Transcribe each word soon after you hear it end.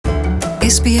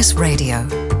SBS Radio.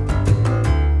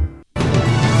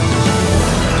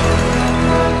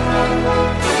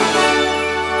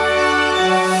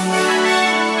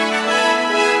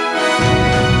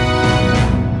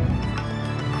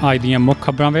 ਅੱਜ ਦੀਆਂ ਮੁੱਖ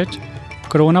ਖਬਰਾਂ ਵਿੱਚ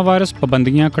ਕੋਰੋਨਾ ਵਾਇਰਸ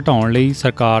ਪਾਬੰਦੀਆਂ ਘਟਾਉਣ ਲਈ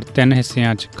ਸਰਕਾਰ 3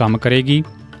 ਹਿੱਸਿਆਂ 'ਚ ਕੰਮ ਕਰੇਗੀ।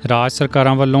 ਰਾਜ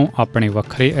ਸਰਕਾਰਾਂ ਵੱਲੋਂ ਆਪਣੇ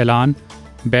ਵੱਖਰੇ ਐਲਾਨ।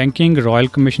 ਬੈਂਕਿੰਗ ਰਾਇਲ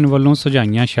ਕਮਿਸ਼ਨ ਵੱਲੋਂ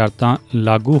ਸੁਝਾਈਆਂ ਸ਼ਰਤਾਂ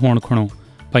ਲਾਗੂ ਹੋਣ ਖਣੋਂ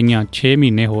ਪਈਆਂ 6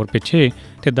 ਮਹੀਨੇ ਹੋਰ ਪਿੱਛੇ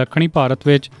ਤੇ ਦੱਖਣੀ ਭਾਰਤ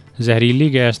ਵਿੱਚ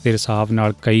ਜ਼ਹਿਰੀਲੀ ਗੈਸ ਦੇ ਰਿਸਾਵ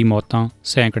ਨਾਲ ਕਈ ਮੌਤਾਂ,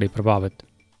 ਸੈਂਕੜੇ ਪ੍ਰਭਾਵਿਤ।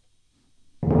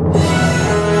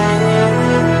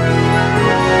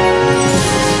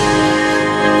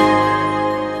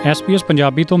 SBS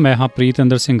ਪੰਜਾਬੀ ਤੋਂ ਮੈਂ ਹਾਂ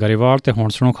ਪ੍ਰੀਤਿੰਦਰ ਸਿੰਘ ਗਰੇਵਾਲ ਤੇ ਹੁਣ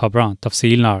ਸੁਣੋ ਖਬਰਾਂ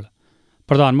ਤਫਸੀਲ ਨਾਲ।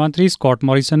 ਪ੍ਰਧਾਨ ਮੰਤਰੀ ਸਕਾਟ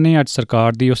ਮੋਰੀਸਨ ਨੇ ਅੱਜ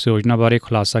ਸਰਕਾਰ ਦੀ ਉਸ ਯੋਜਨਾ ਬਾਰੇ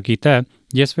ਖੁਲਾਸਾ ਕੀਤਾ ਹੈ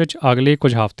ਜਿਸ ਵਿੱਚ ਅਗਲੇ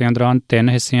ਕੁਝ ਹਫ਼ਤਿਆਂ ਦੌਰਾਨ 3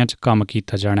 ਹਿੱਸਿਆਂ 'ਚ ਕੰਮ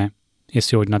ਕੀਤਾ ਜਾਣਾ ਹੈ।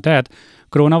 ਇਸ ਯੋਜਨਾ ਤਹਿਤ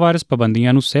ਕੋਰੋਨਾ ਵਾਇਰਸ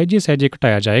ਪਾਬੰਦੀਆਂ ਨੂੰ ਸਹਿਜੇ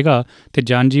ਘਟਾਇਆ ਜਾਏਗਾ ਤੇ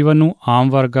ਜਨ ਜੀਵਨ ਨੂੰ ਆਮ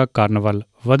ਵਰਗਾ ਕਰਨ ਵੱਲ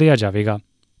ਵਧਿਆ ਜਾਵੇਗਾ।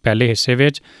 ਪਹਿਲੇ ਹਿੱਸੇ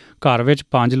ਵਿੱਚ ਘਰ ਵਿੱਚ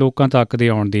 5 ਲੋਕਾਂ ਤੱਕ ਦੇ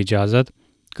ਆਉਣ ਦੀ ਇਜਾਜ਼ਤ,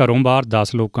 ਘਰੋਂ ਬਾਹਰ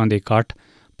 10 ਲੋਕਾਂ ਦੇ ਇਕੱਠ,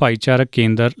 ਭਾਈਚਾਰਕ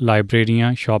ਕੇਂਦਰ,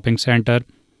 ਲਾਇਬ੍ਰੇਰੀਆਂ, ਸ਼ਾਪਿੰਗ ਸੈਂਟਰ,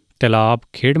 ਤਲਾਬ,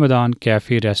 ਖੇਡ ਮੈਦਾਨ,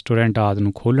 ਕੈਫੇ, ਰੈਸਟੋਰੈਂਟ ਆਦਿ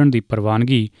ਨੂੰ ਖੋਲ੍ਹਣ ਦੀ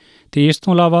ਪ੍ਰਵਾਨਗੀ ਤੇ ਇਸ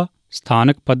ਤੋਂ ਇਲਾਵਾ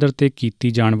ਸਥਾਨਕ ਪੱਧਰ 'ਤੇ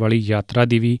ਕੀਤੀ ਜਾਣ ਵਾਲੀ ਯਾਤਰਾ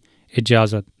ਦੀ ਵੀ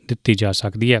ਇਜਾਜ਼ਤ ਦਿੱਤੀ ਜਾ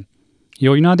ਸਕਦੀ ਹੈ।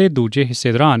 ਯੋਜਨਾ ਦੇ ਦੂਜੇ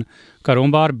ਹਿੱਸੇ ਦੌਰਾਨ ਘਰੋਂ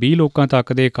ਬਾਹਰ 20 ਲੋਕਾਂ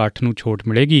ਤੱਕ ਦੇ ਇਕੱਠ ਨੂੰ ਛੋਟ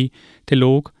ਮਿਲੇਗੀ ਤੇ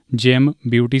ਲੋਕ ਜਿਮ,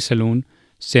 ਬਿਊਟੀ ਸੈਲੂਨ,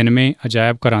 ਸਿਨੇਮੇ,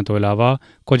 ਅਜਾਇਬ ਘਰਾਂ ਤੋਂ ਇਲਾਵਾ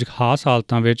ਕੁਝ ਖਾਸ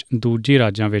ਹਾਲਤਾਂ ਵਿੱਚ ਦੂਜੇ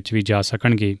ਰਾਜਾਂ ਵਿੱਚ ਵੀ ਜਾ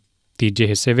ਸਕਣਗੇ। ਤੀਜੇ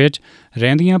ਹਿੱਸੇ ਵਿੱਚ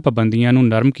ਰਹਿੰਦੀਆਂ ਪਾਬੰਦੀਆਂ ਨੂੰ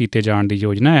ਨਰਮ ਕੀਤੇ ਜਾਣ ਦੀ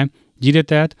ਯੋਜਨਾ ਹੈ, ਜਿਹਦੇ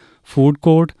ਤਹਿਤ food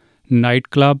court, night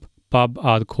club, pub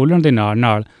ਆਦਿ ਖੋਲ੍ਹਣ ਦੇ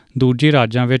ਨਾਲ ਦੂਜੇ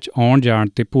ਰਾਜਾਂ ਵਿੱਚ ਆਉਣ ਜਾਣ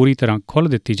 'ਤੇ ਪੂਰੀ ਤਰ੍ਹਾਂ ਖੁੱਲ੍ਹ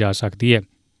ਦਿੱਤੀ ਜਾ ਸਕਦੀ ਹੈ।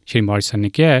 ਸ਼੍ਰੀ ਮੋਰੀਸਨ ਨੇ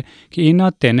ਕਿਹਾ ਕਿ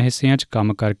ਇਹਨਾਂ 3 ਹਿੱਸਿਆਂ 'ਚ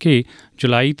ਕੰਮ ਕਰਕੇ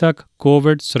ਜੁਲਾਈ ਤੱਕ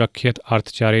ਕੋਵਿਡ ਸੁਰੱਖਿਅਤ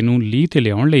ਅਰਥਚਾਰੇ ਨੂੰ ਲੀਹ 'ਤੇ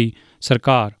ਲਿਆਉਣ ਲਈ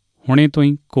ਸਰਕਾਰ ਹੁਣੇ ਤੋਂ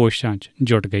ਹੀ ਕੋਸ਼ਿਸ਼ਾਂ 'ਚ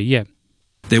ਜੁਟ ਗਈ ਹੈ।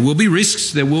 There will be risks,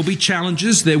 there will be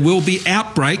challenges, there will be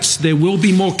outbreaks, there will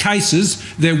be more cases,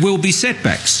 there will be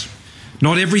setbacks.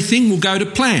 Not everything will go to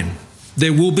plan.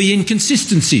 There will be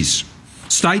inconsistencies.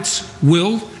 States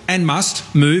will and must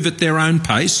move at their own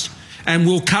pace and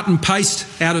will cut and paste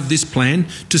out of this plan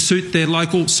to suit their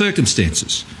local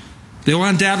circumstances. There will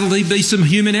undoubtedly be some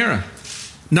human error.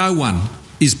 No one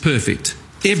is perfect.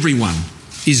 Everyone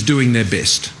is doing their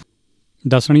best.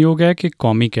 ਦੱਸਣਯੋਗ ਹੈ ਕਿ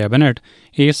ਕੌਮੀ cabinet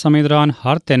ਇਸ ਸਮੇਂ ਦੌਰਾਨ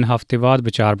ਹਰ 3 ਹਫ਼ਤੇ ਬਾਅਦ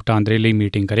ਵਿਚਾਰ ਵਟਾਂਦਰੇ ਲਈ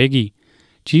ਮੀਟਿੰਗ ਕਰੇਗੀ।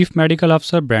 ਚੀਫ ਮੈਡੀਕਲ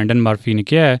ਅਫਸਰ ਬ੍ਰੈਂਡਨ ਮਰਫੀ ਨੇ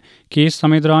ਕਿਹਾ ਕਿ ਇਸ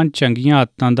ਸਮੇਂ ਦੌਰਾਨ ਚੰਗੀਆਂ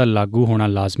ਆਦਤਾਂ ਦਾ ਲਾਗੂ ਹੋਣਾ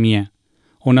ਲਾਜ਼ਮੀ ਹੈ।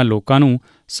 ਉਹਨਾਂ ਲੋਕਾਂ ਨੂੰ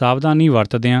ਸਾਵਧਾਨੀ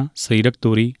ਵਰਤਦਿਆਂ ਸਰੀਰਕ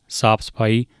ਦੂਰੀ, ਸਾਫ਼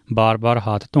ਸਫਾਈ, ਬਾਰ-ਬਾਰ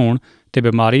ਹੱਥ ਧੋਣ ਤੇ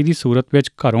ਬਿਮਾਰੀ ਦੀ ਸੂਰਤ ਵਿੱਚ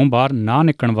ਘਰੋਂ ਬਾਹਰ ਨਾ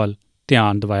ਨਿਕਲਣ ਵੱਲ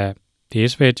ਧਿਆਨ ਦਿਵਾਇਆ ਤੇ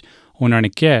ਇਸ ਵਿੱਚ ਉਹਨਾਂ ਨੇ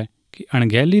ਕਿਹਾ ਕਿ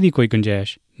ਅਣਗਹਿਲੀ ਦੀ ਕੋਈ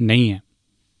ਗੁੰਜਾਇਸ਼ ਨਹੀਂ ਹੈ।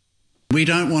 We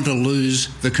don't want to lose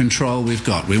the control we've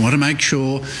got. We want to make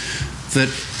sure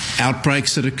that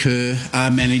outbreaks that occur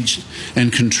are managed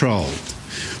and controlled.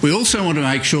 We also want to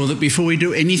make sure that before we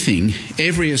do anything,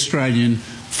 every Australian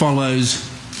follows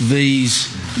these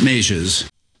measures.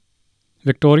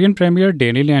 Victorian premier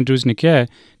Daniel ਐਂਡਰੂਜ਼ ਨੇ ਕਿਹਾ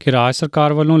ਕਿ ਰਾਜ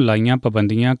ਸਰਕਾਰ ਵੱਲੋਂ ਲਾਈਆਂ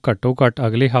ਪਾਬੰਦੀਆਂ ਘੱਟੋ-ਘੱਟ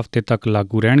ਅਗਲੇ ਹਫ਼ਤੇ ਤੱਕ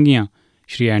ਲਾਗੂ ਰਹਿਣਗੀਆਂ।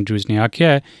 ਸ਼੍ਰੀ ਐਂਡਰੂਜ਼ ਨੇ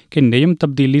ਆਖਿਆ ਕਿ ਨਿਯਮ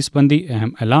ਤਬਦੀਲੀ ਸੰਬੰਧੀ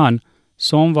ਅਹਿਮ ਐਲਾਨ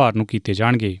ਸੋਮਵਾਰ ਨੂੰ ਕੀਤੇ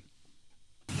ਜਾਣਗੇ।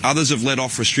 Others have let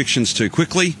off restrictions too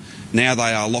quickly. Now they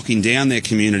are locking down their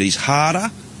communities harder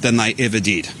than they ever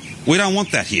did. We don't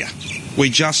want that here. We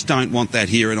just don't want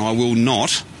that here, and I will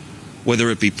not, whether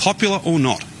it be popular or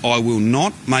not, I will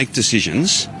not make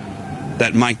decisions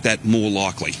that make that more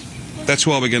likely. That's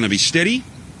why we're going to be steady,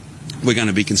 we're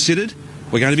going to be considered,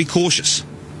 we're going to be cautious,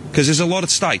 because there's a lot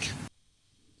at stake.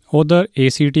 ਉੱਧਰ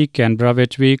ACT Canberra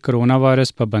ਵਿੱਚ ਵੀ corona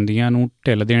virus ਪਾਬੰਦੀਆਂ ਨੂੰ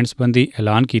ਢਿੱਲ ਦੇਣ ਸੰਬੰਧੀ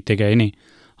ਐਲਾਨ ਕੀਤੇ ਗਏ ਨੇ।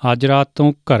 ਅੱਜ ਰਾਤ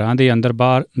ਤੋਂ ਘਰਾਂ ਦੇ ਅੰਦਰ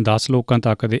ਬਾਹਰ 10 ਲੋਕਾਂ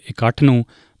ਤੱਕ ਦੇ ਇਕੱਠ ਨੂੰ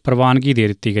ਪ੍ਰਵਾਨਗੀ ਦੇ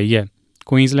ਦਿੱਤੀ ਗਈ ਹੈ।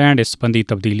 ਕੁਈਨਜ਼ਲੈਂਡ ਇਸ ਸੰਬੰਧੀ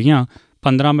ਤਬਦੀਲੀਆਂ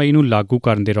 15 ਮਈ ਨੂੰ ਲਾਗੂ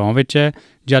ਕਰਨ ਦੇ ਰੌਂਅ ਵਿੱਚ ਹੈ,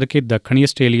 ਜਦਕਿ ਦੱਖਣੀ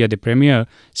ਆਸਟ੍ਰੇਲੀਆ ਦੇ ਪ੍ਰੀਮੀਅਰ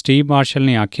ਸਟੀਵ ਮਾਰਸ਼ਲ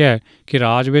ਨੇ ਆਖਿਆ ਕਿ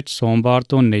ਰਾਜ ਵਿੱਚ ਸੋਮਵਾਰ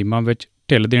ਤੋਂ ਨਿਯਮਾਂ ਵਿੱਚ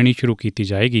ਢਿੱਲ ਦੇਣੀ ਸ਼ੁਰੂ ਕੀਤੀ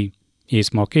ਜਾਏਗੀ।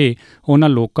 ਇਸ ਮੌਕੇ ਉਹਨਾਂ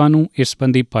ਲੋਕਾਂ ਨੂੰ ਇਸ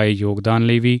ਸੰਬੰਧੀ ਪਾਏ ਯੋਗਦਾਨ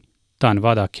ਲਈ ਵੀ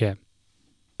ਧੰਨਵਾਦ ਆਖਿਆ।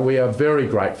 We are very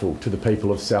grateful to the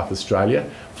people of South Australia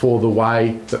for the way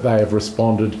that they have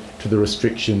responded to the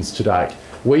restrictions to date.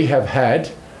 We have had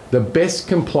the best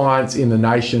compliance in the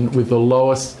nation with the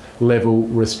lowest level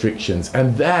restrictions,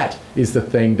 and that is the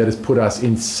thing that has put us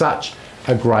in such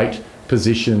a great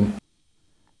position.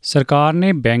 ਸਰਕਾਰ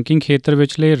ਨੇ banking ਖੇਤਰ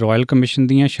ਵਿਚਲੇ royal commission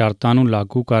ਦੀਆਂ ਸ਼ਰਤਾਂ ਨੂੰ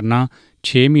ਲਾਗੂ ਕਰਨਾ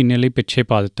 6 ਮਹੀਨੇ ਲਈ ਪਿੱਛੇ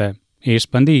ਪਾ ਦਿੱਤਾ ਹੈ। ਇਸ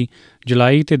ਸੰਬੰਧੀ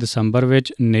ਜੁਲਾਈ ਤੇ ਦਸੰਬਰ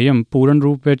ਵਿੱਚ ਨਿਯਮ ਪੂਰਨ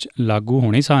ਰੂਪ ਵਿੱਚ ਲਾਗੂ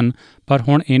ਹੋਣੇ ਸਨ, ਪਰ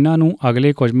ਹੁਣ ਇਹਨਾਂ ਨੂੰ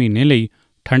ਅਗਲੇ ਕੁਝ ਮਹੀਨੇ ਲਈ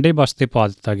ਠੰਡੇ ਬਸਤੇ ਪਾ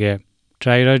ਦਿੱਤਾ ਗਿਆ ਹੈ।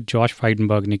 ਟ੍ਰਾਇਰਰ ਜੋਸ਼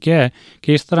ਫਾਈਡਨਬਰਗ ਨੇ ਕਿਹਾ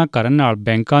ਕਿ ਇਸ ਤਰ੍ਹਾਂ ਕਰਨ ਨਾਲ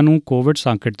ਬੈਂਕਾਂ ਨੂੰ ਕੋਵਿਡ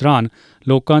ਸੰਕਟ ਦੌਰਾਨ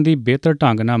ਲੋਕਾਂ ਦੀ ਬਿਹਤਰ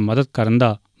ਢੰਗ ਨਾਲ ਮਦਦ ਕਰਨ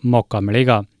ਦਾ ਮੌਕਾ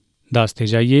ਮਿਲੇਗਾ। ਦੱਸਦੇ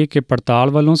ਜਾਈਏ ਕਿ ਪੜਤਾਲ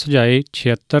ਵੱਲੋਂ ਸੁਝਾਏ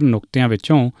 76 ਨੁਕਤਿਆਂ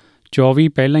ਵਿੱਚੋਂ 24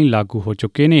 ਪਹਿਲਾਂ ਹੀ ਲਾਗੂ ਹੋ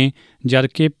ਚੁੱਕੇ ਨੇ,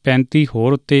 ਜਦਕਿ 35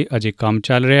 ਹੋਰ ਉੱਤੇ ਅਜੇ ਕੰਮ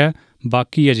ਚੱਲ ਰਿਹਾ,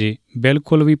 ਬਾਕੀ ਅਜੇ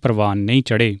ਬਿਲਕੁਲ ਵੀ ਪ੍ਰਵਾਨ ਨਹੀਂ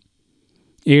ਚੜ੍ਹੇ।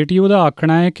 ATO ਦਾ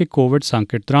ਆਖਣਾ ਹੈ ਕਿ ਕੋਵਿਡ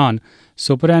ਸੰਕਟ ਦੌਰਾਨ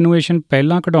ਸੁਪਰਐਨੂਏਸ਼ਨ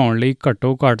ਪਹਿਲਾਂ ਕਢਾਉਣ ਲਈ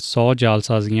ਘੱਟੋ-ਘੱਟ 100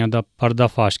 ਜਾਲਸਾਜ਼ੀਆਂ ਦਾ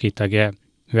ਪਰਦਾਫਾਸ਼ ਕੀਤਾ ਗਿਆ ਹੈ।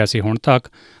 ਵੈਸੇ ਹੁਣ ਤੱਕ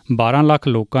 12 ਲੱਖ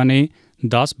ਲੋਕਾਂ ਨੇ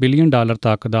 $10 ਬਿਲੀਅਨ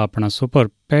ਤੱਕ ਦਾ ਆਪਣਾ ਸੁਪਰ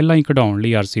ਪਹਿਲਾਂ ਹੀ ਕਢਾਉਣ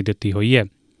ਲਈ ਅਰਜ਼ੀ ਦਿੱਤੀ ਹੋਈ ਹੈ।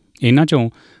 ਇਨ੍ਹਾਂ 'ਚੋਂ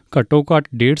ਘੱਟੋ-ਘੱਟ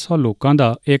 150 ਲੋਕਾਂ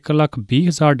ਦਾ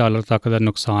 $1,20,000 ਤੱਕ ਦਾ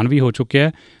ਨੁਕਸਾਨ ਵੀ ਹੋ ਚੁੱਕਿਆ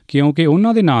ਹੈ, ਕਿਉਂਕਿ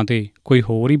ਉਹਨਾਂ ਦੇ ਨਾਂ 'ਤੇ ਕੋਈ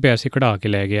ਹੋਰ ਹੀ ਪੈਸੇ ਕਢਾ ਕੇ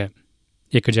ਲੈ ਗਿਆ।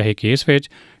 ਇੱਕ ਅਜਿਹੇ ਕੇਸ ਵਿੱਚ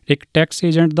ਇੱਕ ਟੈਕਸ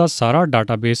ਏਜੰਟ ਦਾ ਸਾਰਾ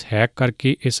ਡਾਟਾਬੇਸ ਹੈਕ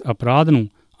ਕਰਕੇ ਇਸ ਅਪਰਾਧ ਨੂੰ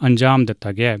ਅੰਜਾਮ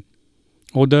ਦਿੱਤਾ ਗਿਆ ਹੈ।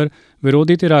 ਉੱਧਰ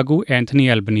ਵਿਰੋਧੀ ਧਿਰ ਆਗੂ ਐਂਥਨੀ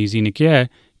ਐਲਬਨੀਜ਼ੀ ਨੇ ਕਿਹਾ ਹੈ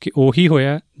ਕਿ ਉਹੀ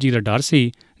ਹੋਇਆ ਜਿਹਦਾ ਡਰ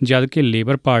ਸੀ, ਜਦਕਿ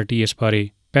ਲੇਬਰ ਪਾਰਟੀ ਇਸ ਬਾਰੇ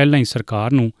ਪਹਿਲਾਂ ਹੀ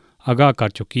ਸਰਕਾਰ ਨੂੰ ਆਗਾਹ ਕਰ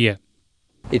ਚੁੱਕੀ ਹੈ।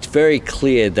 It's very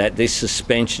clear that this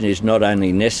suspension is not only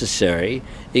necessary,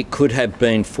 it could have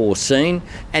been foreseen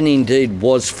and indeed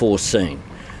was foreseen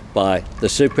by the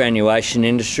superannuation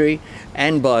industry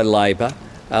and by Labor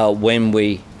when we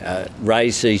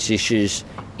raise these issues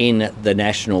in the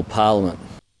National Parliament.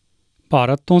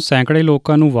 Bharat ਤੋਂ ਸੈਂਕੜੇ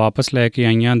ਲੋਕਾਂ ਨੂੰ ਵਾਪਸ ਲੈ ਕੇ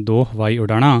ਆਈਆਂ 2 ਹਵਾਈ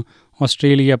ਉਡਾਣਾਂ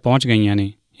Australia ਪਹੁੰਚ ਗਈਆਂ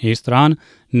ਨੇ। ਇਸ ਦੌਰਾਨ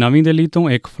ਨਵੀਂ ਦਿੱਲੀ ਤੋਂ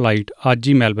ਇੱਕ ਫਲਾਈਟ ਅੱਜ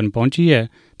ਹੀ ਮੈਲਬਨ ਪਹੁੰਚੀ ਹੈ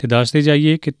ਅਤੇ ਦੱਸਦੇ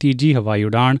ਜਾਈਏ ਕਿ ਤੀਜੀ ਹਵਾਈ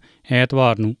ਉਡਾਣ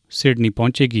ਐਤਵਾਰ ਨੂੰ ਸਿਡਨੀ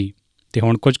ਪਹੁੰਚੇਗੀ। ਅਤੇ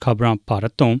ਹੁਣ ਕੁਝ ਖਬਰਾਂ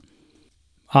ਭਾਰਤ ਤੋਂ।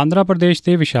 ਆਂਧਰਾ ਪ੍ਰਦੇਸ਼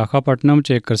ਦੇ ਵਿਸ਼ਾਖਾਪਟਨਮ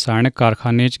 'ਚ ਇੱਕ ਰਸਾਇਣਕ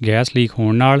ਕਾਰਖਾਨੇ 'ਚ ਗੈਸ ਲੀਕ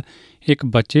ਹੋਣ ਨਾਲ ਇੱਕ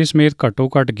ਬੱਚੇ ਸਮੇਤ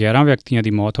ਘੱਟੋ-ਘੱਟ 11 ਵਿਅਕਤੀਆਂ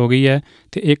ਦੀ ਮੌਤ ਹੋ ਗਈ ਹੈ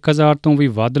ਅਤੇ 1000 ਤੋਂ ਵੀ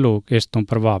ਵੱਧ ਲੋਕ ਇਸ ਤੋਂ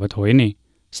ਪ੍ਰਭਾਵਿਤ ਹੋਏ ਨੇ।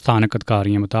 ਸਥਾਨਕ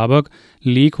ਅਧਿਕਾਰੀਆਂ ਮੁਤਾਬਕ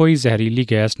ਲੀਕ ਹੋਈ ਜ਼ਹਿਰੀਲੀ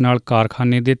ਗੈਸ ਨਾਲ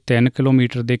ਕਾਰਖਾਨੇ ਦੇ 3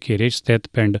 ਕਿਲੋਮੀਟਰ ਦੇ ਘੇਰੇ 'ਚ ਸਥਿਤ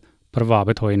ਪਿੰਡ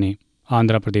ਪ੍ਰਭਾਵਿਤ ਹੋਏ ਨੇ।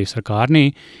 ਆਂਧਰਾ ਪ੍ਰਦੇਸ਼ ਸਰਕਾਰ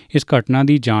ਨੇ ਇਸ ਘਟਨਾ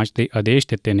ਦੀ ਜਾਂਚ ਦੇ ਆਦੇਸ਼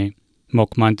ਦਿੱਤੇ ਨੇ।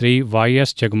 ਮੁੱਖ ਮੰਤਰੀ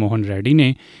YS ਜਗਮੋਹਨ ਰੈੱਡੀ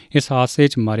ਨੇ ਇਸ ਹਾਦਸੇ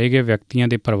 'ਚ ਮਾਰੇ ਗਏ ਵਿਅਕਤੀਆਂ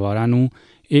ਦੇ ਪਰਿਵਾਰਾਂ ਨੂੰ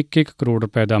 1-1 ਕਰੋੜ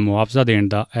ਰੁਪਏ ਦਾ ਮੁਆਵਜ਼ਾ ਦੇਣ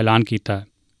ਦਾ ਐਲਾਨ ਕੀਤਾ।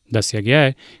 ਦੱਸਿਆ ਗਿਆ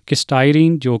ਹੈ ਕਿ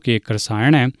ਸਟਾਈਰੀਨ, ਜੋ ਕਿ ਇੱਕ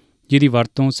ਰਸਾਇਣ ਹੈ ਜਿਹਦੀ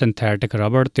ਵਰਤੋਂ ਸਿੰਥੈਟਿਕ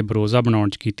ਰਬੜ ਅਤੇ ਬਰੋਜ਼ਾ ਬਣਾਉਣ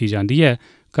 'ਚ ਕੀਤੀ ਜਾਂਦੀ ਹੈ,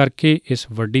 ਕਰਕੇ ਇਸ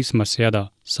ਵੱਡੀ ਸਮੱਸਿਆ ਦਾ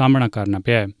ਸਾਹਮਣਾ ਕਰਨਾ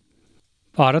ਪਿਆ ਹੈ।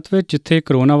 ਭਾਰਤ ਵਿੱਚ ਜਿੱਥੇ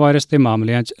ਕਰੋਨਾ ਵਾਇਰਸ ਦੇ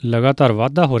ਮਾਮਲਿਆਂ 'ਚ ਲਗਾਤਾਰ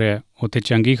ਵਾਧਾ ਹੋ ਰਿਹਾ ਹੈ, ਉੱਥੇ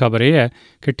ਚੰਗੀ ਖਬਰ ਇਹ ਹੈ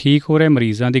ਕਿ ਠੀਕ ਹੋ ਰਹੇ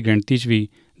ਮਰੀਜ਼ਾਂ ਦੀ ਗਿਣਤੀ 'ਚ ਵੀ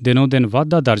ਦਿਨੋਂ-ਦਿਨ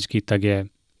ਵਾਧਾ ਦਰਜ ਕੀਤਾ ਗਿਆ ਹੈ।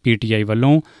 PTI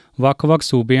ਵੱਲੋਂ ਵੱਖ-ਵੱਖ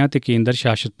ਸੂਬਿਆਂ ਅਤੇ ਕੇਂਦਰ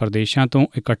ਸ਼ਾਸਿਤ ਪ੍ਰਦੇਸ਼ਾਂ ਤੋਂ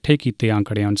ਇਕੱਠੇ ਕੀਤੇ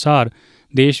ਅੰਕੜਿਆਂ ਅਨੁਸਾਰ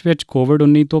ਦੇਸ਼ ਵਿੱਚ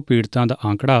ਕੋਵਿਡ-19 ਤੋਂ ਪੀੜਤਾਂ ਦਾ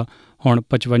ਅੰਕੜਾ ਹੁਣ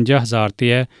 55,000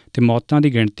 'ਤੇ ਹੈ ਅਤੇ ਮੌਤਾਂ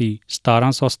ਦੀ ਗਿਣਤੀ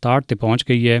 1767 'ਤੇ ਪਹੁੰਚ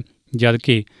ਗਈ ਹੈ,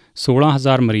 ਜਦਕਿ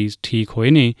 16,000 ਮਰੀਜ਼ ਠੀਕ ਹੋਏ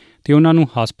ਨੇ ਅਤੇ ਉਹਨਾਂ ਨੂੰ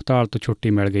ਹਸਪਤਾਲ ਤੋਂ ਛੁੱਟੀ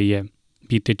ਮਿਲ ਗਈ ਹੈ।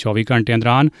 ਬੀਤੇ 24 ਘੰਟਿਆਂ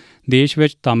ਦੌਰਾਨ ਦੇਸ਼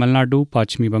ਵਿੱਚ ਤਾਮਿਲਨਾਡੂ,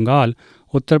 ਪੱਛਮੀ ਬੰਗਾਲ,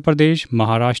 ਉੱਤਰ ਪ੍ਰਦੇਸ਼,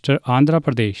 ਮਹਾਰਾਸ਼ਟਰ, ਆਂਧਰਾ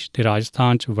ਪ੍ਰਦੇਸ਼ ਅਤੇ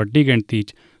ਰਾਜਸਥਾਨ 'ਚ ਵੱਡੀ ਗਿਣਤੀ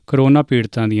 'ਚ ਕਰੋਨਾ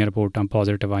ਪੀੜਤਾਂ ਦੀਆਂ ਰਿਪੋਰਟਾਂ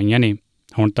ਪੋਜ਼ੀਟਿਵ ਆਈਆਂ ਨੇ।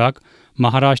 ਹੁਣ ਤੱਕ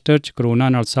ਮਹਾਰਾਸ਼ਟਰ 'ਚ ਕਰੋਨਾ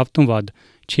ਨਾਲ ਸਭ ਤੋਂ ਵੱਧ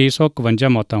 651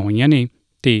 ਮੌਤਾਂ ਹੋਈਆਂ ਨੇ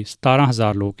ਅਤੇ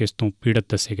 17,000 ਲੋਕ ਇਸ ਤੋਂ ਪੀੜਤ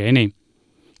ਦੱਸੇ ਗਏ ਨੇ।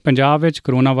 ਪੰਜਾਬ ਵਿੱਚ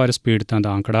ਕਰੋਨਾ ਵਾਇਰਸ ਪੀੜਤਾਂ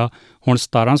ਦਾ ਅੰਕੜਾ ਹੁਣ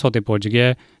 1700 'ਤੇ ਪੁੱਜ ਗਿਆ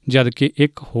ਹੈ, ਜਦਕਿ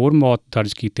ਇੱਕ ਹੋਰ ਮੌਤ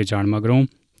ਦਰਜ ਕੀਤੇ ਜਾਣ ਮਗਰੋਂ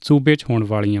ਸੂਬੇ 'ਚ ਹੋਣ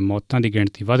ਵਾਲੀਆਂ ਮੌਤਾਂ ਦੀ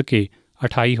ਗਿਣਤੀ ਵੱਧ ਕੇ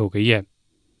 28 ਹੋ ਗਈ ਹੈ।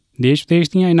 ਦੇਸ਼ ਵਿਦੇਸ਼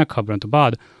ਦੀਆਂ ਇਹਨਾਂ ਖਬਰਾਂ ਤੋਂ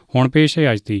ਬਾਅਦ ਹੁਣ ਪੇਸ਼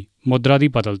ਹੈ ਅੱਜ ਦੀ ਮੁਦਰਾ ਦੀ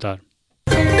ਬਦਲ ਦਰ।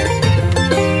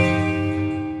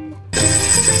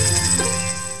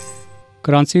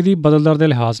 ਕਰੰਸੀ ਦੀ ਬਦਲ ਦਰ ਦੇ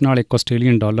ਲਿਹਾਜ਼ ਨਾਲ ਇੱਕ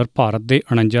ਆਸਟ੍ਰੇਲੀਅਨ ਡਾਲਰ ਭਾਰਤ ਦੇ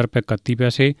 49.31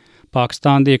 ਪੈਸੇ,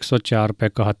 ਪਾਕਿਸਤਾਨ ਦੇ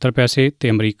 104.71 ਅਤੇ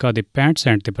ਅਮਰੀਕਾ ਦੇ 65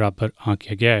 ਸੈਂਟ ਦੇ ਬਰਾਬਰ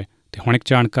ਆਂਕਿਆ ਗਿਆ ਹੈ। ਅਤੇ ਹੁਣ ਇੱਕ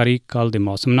ਜਾਣਕਾਰੀ ਕੱਲ੍ਹ ਦੇ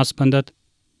ਮੌਸਮ ਨਾਲ ਸੰਬੰਧਿਤ।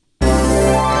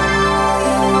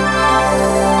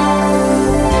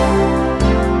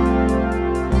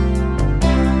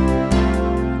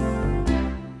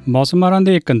 ਮੌਸਮਾਰਾਂ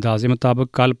ਦੇ ਇੱਕ ਅੰਦਾਜ਼ੇ ਮੁਤਾਬਕ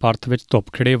ਕੱਲ੍ਹ ਪਰਥ ਵਿੱਚ ਧੁੱਪ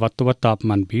ਖਿੜੇ ਵੱਧ ਤੋਂ ਵੱਧ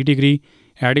ਤਾਪਮਾਨ 20 ਡਿਗਰੀ,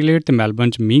 ਐਡੀਲੇਡ ਅਤੇ ਮੈਲਬਨ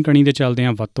 'ਚ ਮੀਂਹ ਕਣੀ ਦੇ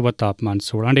ਚੱਲਦਿਆਂ ਵੱਧ ਤੋਂ ਵੱਧ ਤਾਪਮਾਨ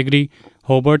 16 ਡਿਗਰੀ,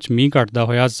 ਹੋਬਰਟ 'ਚ ਮੀਂਹ ਘਟਦਾ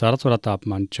ਹੋਇਆ ਜ਼ਿਆਦਾਤਰ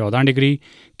ਤਾਪਮਾਨ 14 ਡਿਗਰੀ,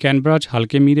 ਕੈਨਬਰਾ 'ਚ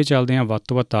ਹਲਕੇ ਮੀਂਹ ਦੇ ਚੱਲਦਿਆਂ ਵੱਧ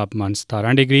ਤੋਂ ਵੱਧ ਤਾਪਮਾਨ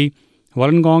 17 ਡਿਗਰੀ,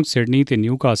 ਵਲਨਗੌਂਗ, ਸਿਡਨੀ ਅਤੇ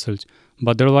ਨਿਊਕਾਸਲ 'ਚ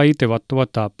ਬੱਦਲਵਾਈ ਅਤੇ ਵੱਧ ਤੋਂ ਵੱਧ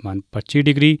ਤਾਪਮਾਨ 25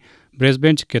 ਡਿਗਰੀ,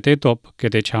 ਬ੍ਰਿਸਬੇਨ 'ਚ ਕਿਤੇ ਧੁੱਪ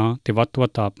ਕਿਤੇ ਛਾਂ ਅਤੇ ਵੱਧ ਤੋਂ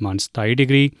ਵੱਧ ਤਾਪਮਾਨ 27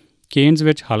 ਡਿਗਰੀ, ਕੇਨਜ਼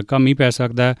ਵਿੱਚ ਹਲਕਾ ਮੀਂਹ ਪੈ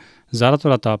ਸਕਦਾ ਹੈ,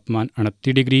 ਜ਼ਿਆਦਾਤਰ ਤਾਪਮਾਨ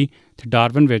 29 ਡਿਗਰੀ ਅਤੇ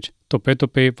ਡਾਰਵਨ ਵਿੱਚ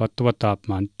ਧੁੱਪੇ ਵੱਧ ਤੋਂ ਵੱਧ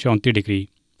ਤਾਪਮਾਨ 34 ਡਿਗਰੀ।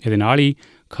 ਇਹਦੇ ਨਾਲ ਹੀ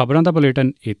ਖਬਰਾਂ ਦਾ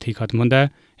ਬੁਲੇਟਿਨ ਇੱਥੇ ਹੀ ਖਤਮ ਹੁੰਦਾ ਹੈ।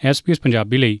 SBS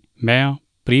ਪੰਜਾਬੀ ਲਈ ਮੈਂ ਹਾਂ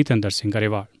Pritinder Singh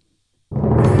Grewal.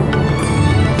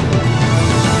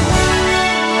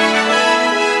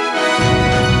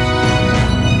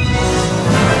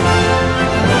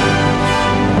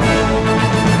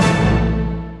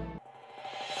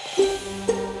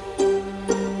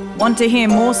 Want to hear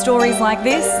more stories like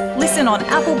this? Listen on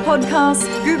Apple Podcasts,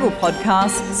 Google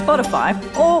Podcasts, Spotify,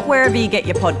 or wherever you get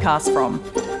your podcasts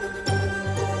from.